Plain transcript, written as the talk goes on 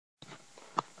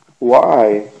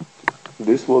why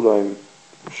this what I'm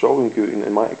showing you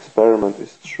in my experiment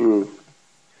is true.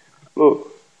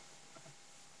 Look,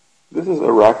 this is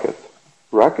a rocket.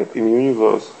 Rocket in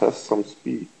universe has some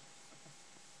speed,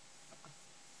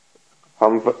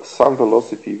 some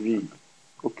velocity v.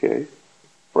 Okay.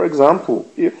 For example,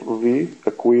 if v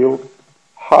equal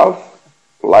half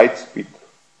light speed,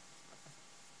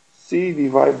 c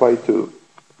divided by 2.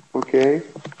 Okay.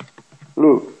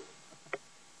 Look,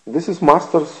 this is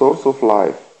master source of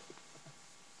life.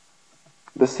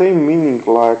 The same meaning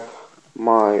like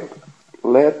my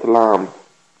LED lamp.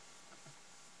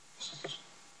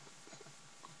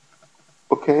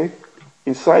 Okay,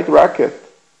 inside rocket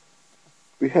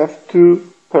we have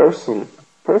two person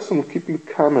keeping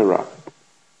camera.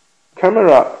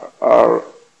 Camera are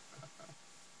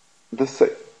the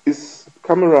same. Is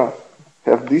camera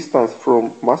have distance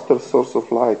from master source of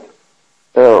light,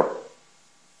 air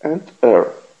and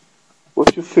air.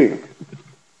 What you think?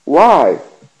 Why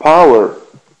power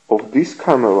of this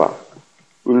camera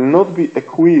will not be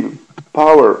equal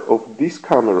power of this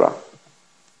camera,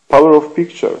 power of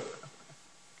picture?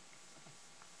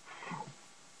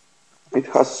 It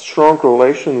has strong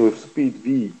relation with speed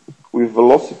v, with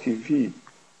velocity v.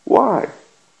 Why?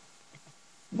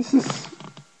 This is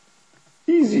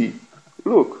easy.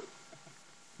 Look,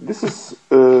 this is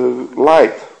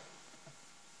light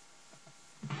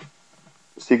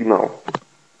signal.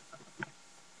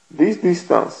 This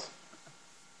distance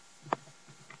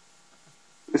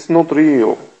is not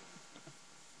real.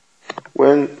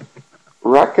 When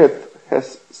rocket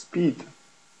has speed,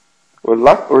 or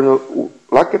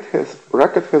rocket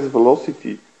has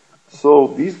velocity, so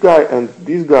this guy and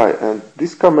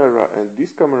this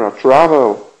camera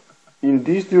travel in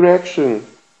this direction,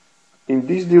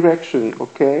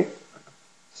 okay?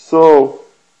 So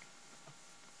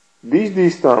this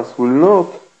distance will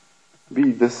not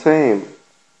be the same.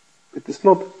 It is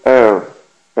not air,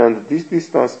 and this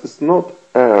distance is not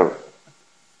air.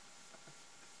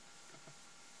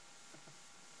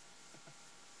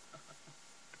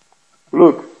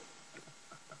 Look,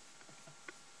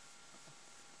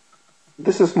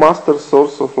 this is master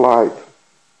source of light.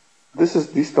 This is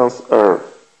distance air.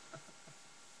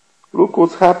 Look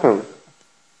what's happened.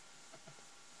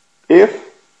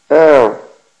 If air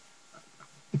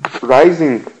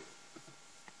rising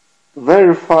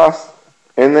very fast,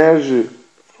 energy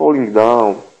falling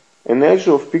down, energy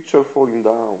of picture falling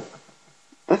down,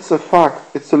 that's a fact.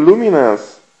 It's a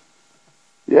luminance.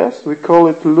 Yes, we call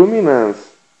it luminance.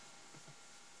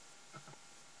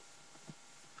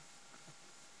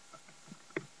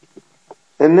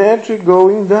 Energy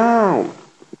going down.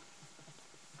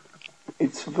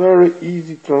 It's very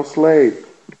easy to translate.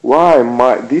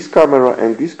 Why this camera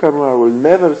and this camera will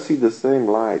never see the same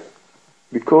light?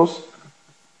 Because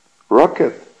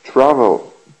rocket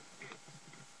travel.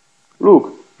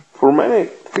 Look, for many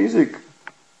physics,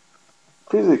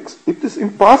 it is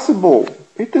impossible.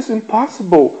 It is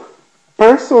impossible.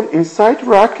 Person inside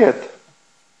rocket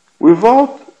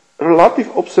without relative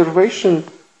observation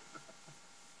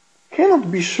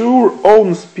cannot be sure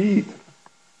own speed.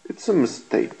 It's a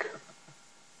mistake.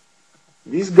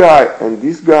 This guy and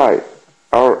this guy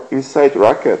are inside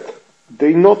rocket.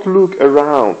 They not look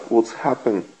around what's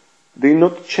happened. They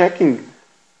not checking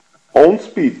own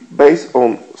speed based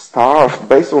on stars,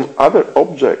 based on other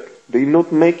object. They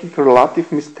not making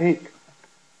relative mistake.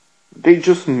 They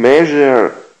just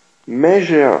measure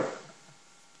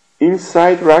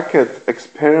inside rocket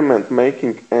experiment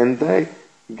making, and they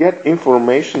get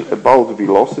information about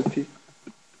velocity.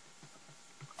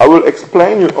 I will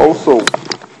explain you also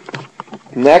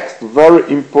next very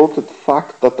important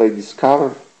fact that I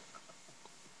discovered.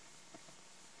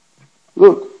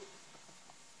 Look,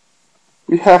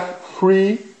 we have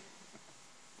three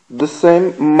the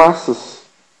same masses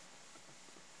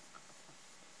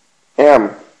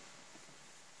m.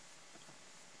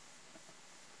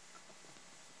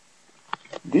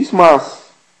 This mass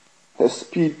has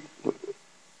speed.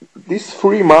 These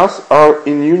three masses are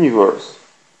in universe.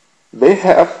 They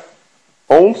have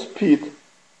own speed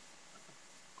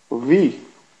v.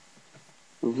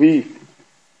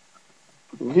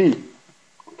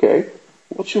 Okay,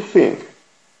 what you think?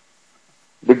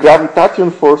 The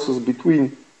gravitation forces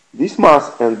between this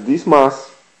mass and this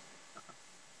mass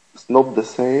is not the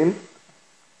same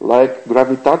like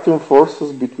gravitation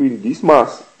forces between this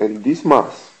mass and this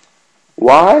mass.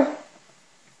 Why?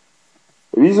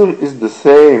 Reason is the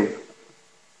same.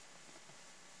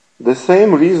 The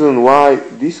same reason why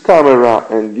this camera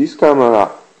and this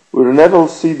camera will never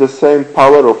see the same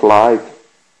power of light.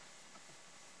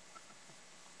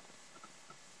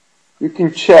 You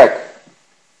can check.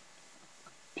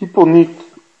 people need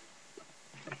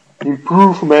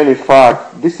improve many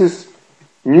facts. This is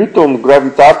Newton's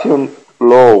gravitation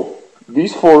law.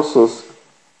 These forces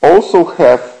also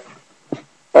have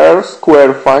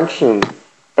R-square function.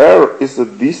 R is the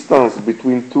distance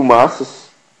between two masses.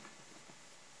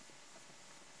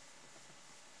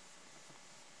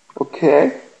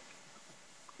 Okay,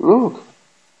 look.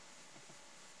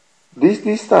 This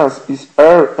distance is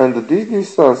R and this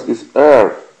distance is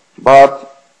R, but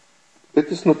it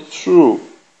is not true.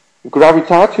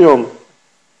 Gravitation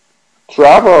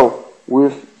travel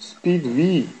with speed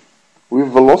v,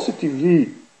 with velocity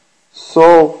v,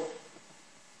 so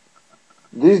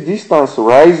this distance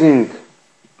rising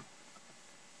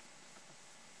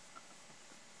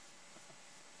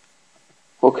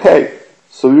okay,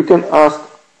 so you can ask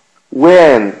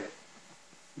when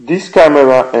this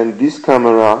camera and this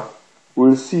camera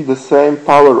will see the same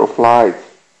power of light.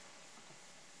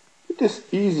 It is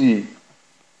easy.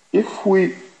 If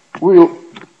we will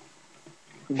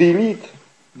delete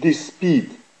this speed,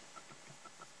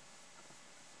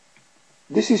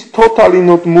 this is totally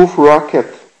not move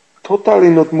rocket, totally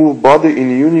not move body in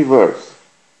universe.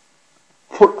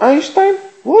 For Einstein,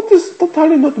 what is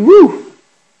totally not move?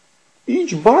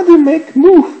 Each body make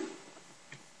move.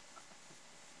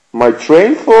 My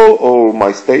train fall or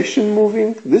my station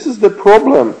moving, this is the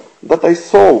problem that I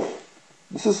solve.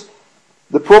 This is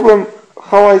the problem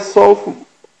how I solve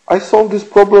this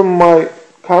problem my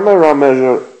camera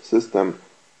measure system.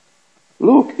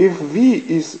 Look, if v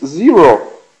is 0,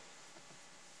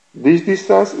 this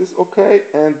distance is okay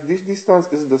and this distance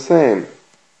is the same.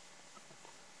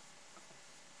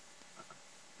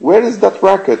 Where is that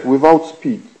rocket without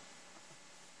speed?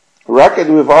 Rocket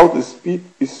without the speed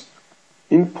is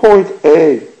in point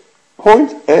A.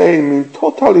 Point A means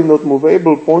totally not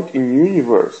movable point in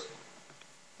universe.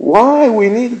 Why we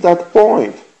need that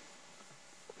point?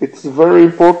 It's a very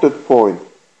important point.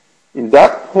 In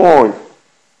that point,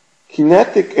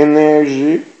 kinetic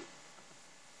energy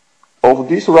of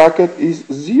this rocket is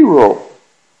 0.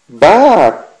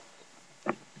 But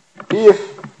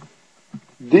if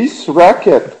this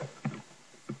rocket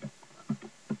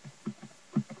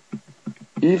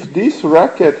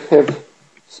have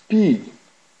speed,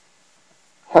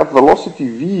 have velocity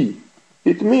v,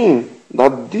 it means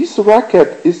that this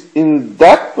rocket is in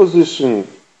that position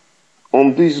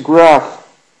on this graph.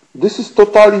 This is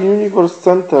totally universe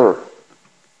center.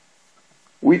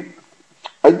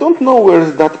 I don't know where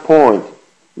is that point.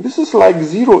 This is like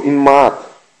 0 in math.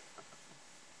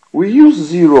 We use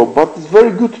 0, but it's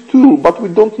very good tool, but we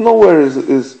don't know where it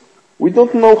is. We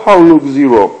don't know how to look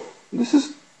 0. This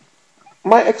is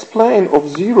my explain of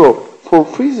 0 for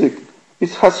physics.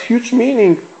 It has huge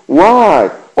meaning. Why?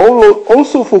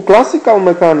 Also for classical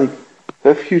mechanics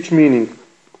have huge meaning.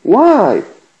 Why?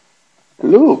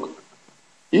 Look,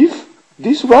 if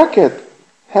this rocket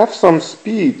have some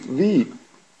speed v,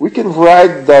 we can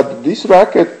write that this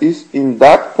rocket is in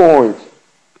that point.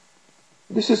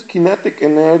 This is kinetic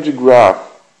energy graph.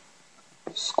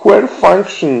 Square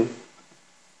function.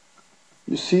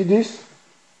 You see this?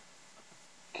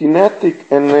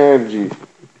 Kinetic energy.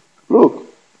 Look.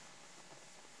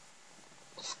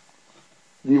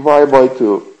 Divide by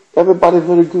 2. Everybody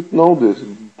very good know this.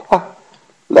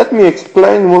 Let me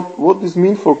explain what this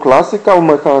means for classical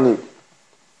mechanics.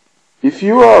 If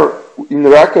you are in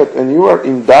rocket and you are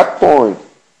in that point,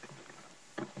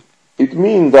 it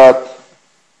means that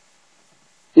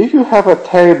if you have a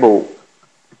table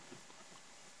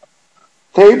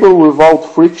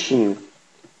without friction,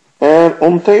 and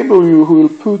on table you will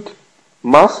put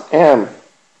mass m,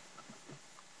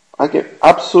 I can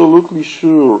absolutely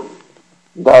sure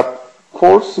that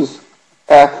forces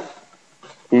F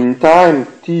in time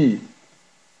t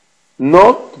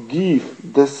not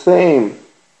give the same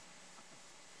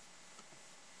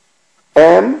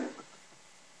m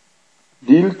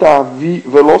delta v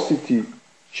velocity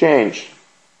change.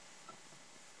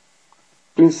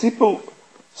 Principle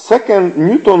second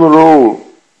Newton rule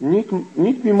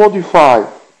need be modified.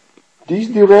 This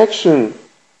direction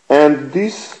and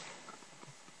this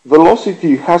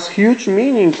velocity has huge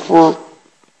meaning for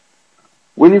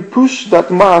when you push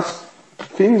that mass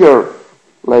finger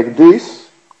like this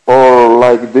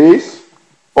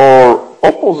or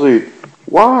opposite.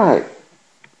 Why?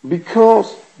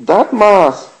 Because that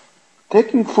mass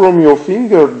taking from your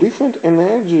finger different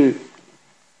energy.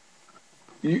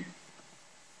 It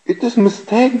is a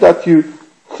mistake that you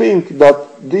think that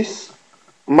this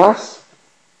mass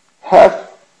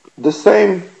have the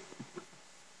same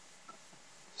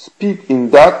speed in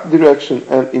that direction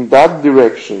and in that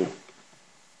direction.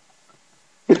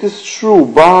 It is true,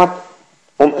 but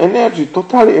on energy,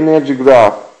 total energy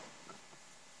graph,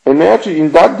 energy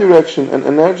in that direction and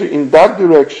energy in that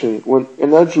direction, when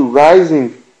energy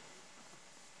rising,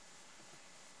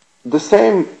 the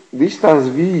same distance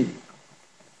v,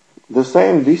 the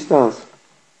same distance,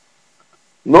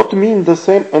 not mean the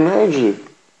same energy.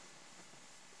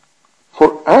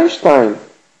 For Einstein,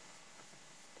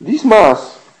 this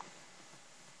mass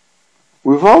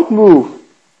without move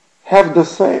have the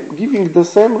same, giving the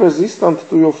same resistance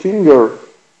to your finger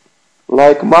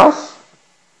like mass.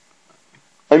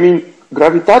 I mean,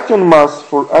 gravitation mass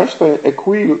for Einstein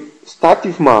equal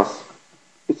static mass.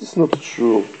 It is not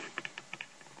true.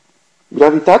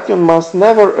 Gravitation mass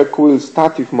never equals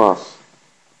static mass.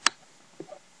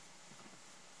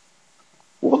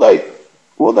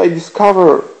 What I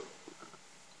discover,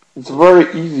 it's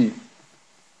very easy.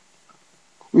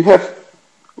 We have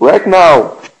right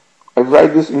now, I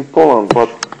write this in Poland, but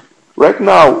right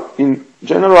now in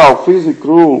general physics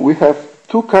rule we have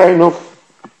two kind of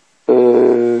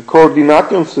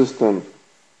coordination system.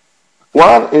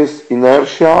 One is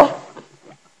inertia,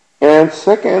 and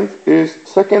second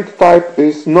type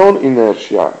is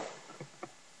non-inertia.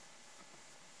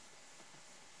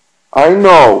 I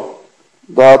know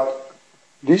that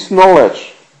this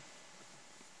knowledge,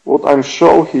 what I'm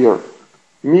showing here,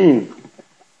 mean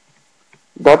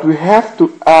that we have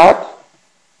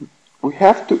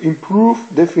to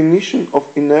improve definition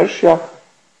of inertia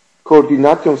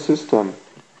coordination system.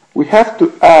 We have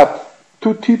to add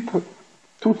two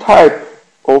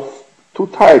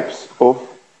types of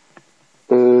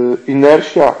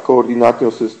inertia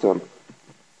coordination system.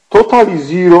 Totally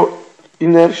zero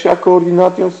inertia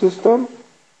coordination system.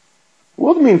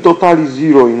 What means totally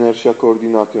zero inertia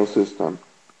coordination system?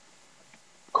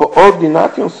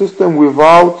 Coordination system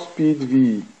without speed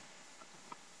v.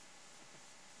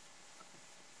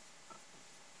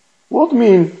 What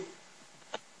means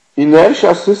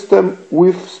inertia system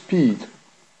with speed?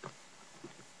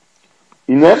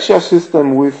 Inertia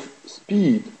system with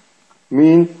speed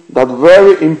mean that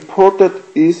very important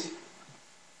is,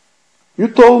 you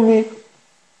told me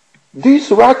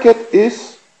this racket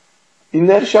is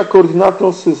inertia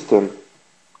coordination system.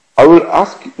 I will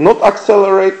ask you, not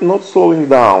accelerate, not slowing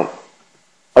down.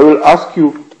 I will ask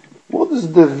you, what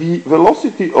is the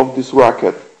velocity of this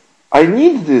racket? I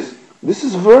need this. This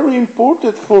is very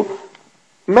important for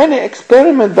many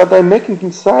experiments that I'm making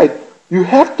inside. You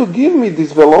have to give me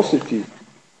this velocity.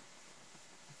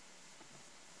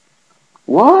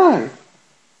 Why?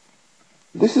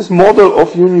 This is model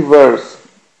of universe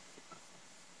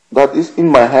that is in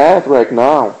my head right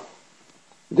now.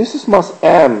 This is mass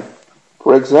m.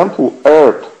 For example,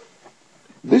 Earth.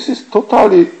 This is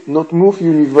totally not move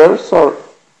universal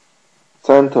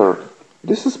center.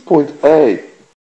 This is point A.